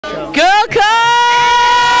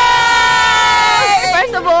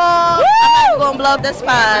blow up the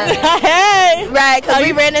spot. Hey! Right, because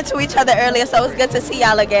we ran into each other earlier, so it's good to see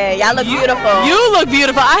y'all again. Y'all look beautiful. You look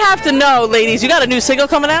beautiful. I have to know, ladies, you got a new single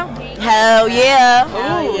coming out? Hell yeah.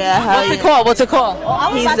 Hell yeah. Hell What's it called? What's it called?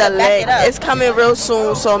 He's a lick. It's coming real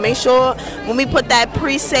soon, so make sure when we put that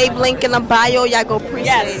pre-save link in the bio, y'all go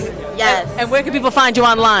pre-save. Yes. And where can people find you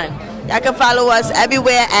online? Y'all can follow us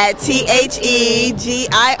everywhere at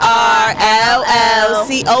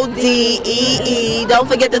TheGirllCodee. Don't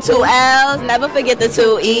forget the 2 L's. Never forget the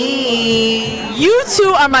 2 E's. You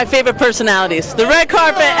two are my favorite personalities. The red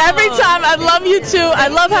carpet, every time. I love you two. I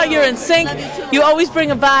love how you're in sync. You always bring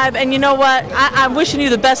a vibe. And you know what? I'm wishing you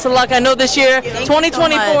the best of luck. I know this year,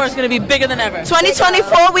 2024 is going to be bigger than ever.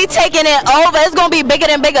 2024, we taking it over. It's going to be bigger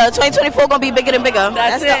than bigger. 2024 going to be bigger than bigger.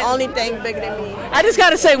 That's the only thing bigger than me. I just got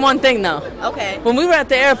to say one thing, though. Okay. When we were at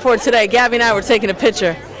the airport today, Gabby and I were taking a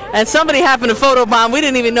picture, and somebody happened to photobomb. We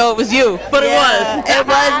didn't even know it was you, but it was. It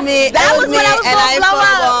was me. That was me, when I was and I blow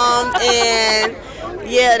photobombed, and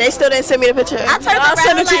yeah, they still didn't send me the picture. I turned I'll around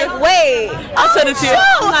send it to like, you. wait. I'll send it to you.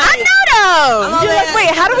 I know them. You're like,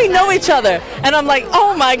 wait, how do we know each other? And I'm like,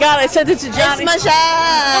 oh my God, I sent it to Johnny. It's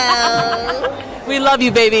Michelle. We love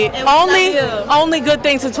you, baby. Only good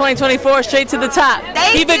things in 2024, straight to the top.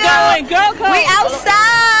 Thank Keep you. it going, Girll Codee. We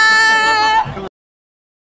outside.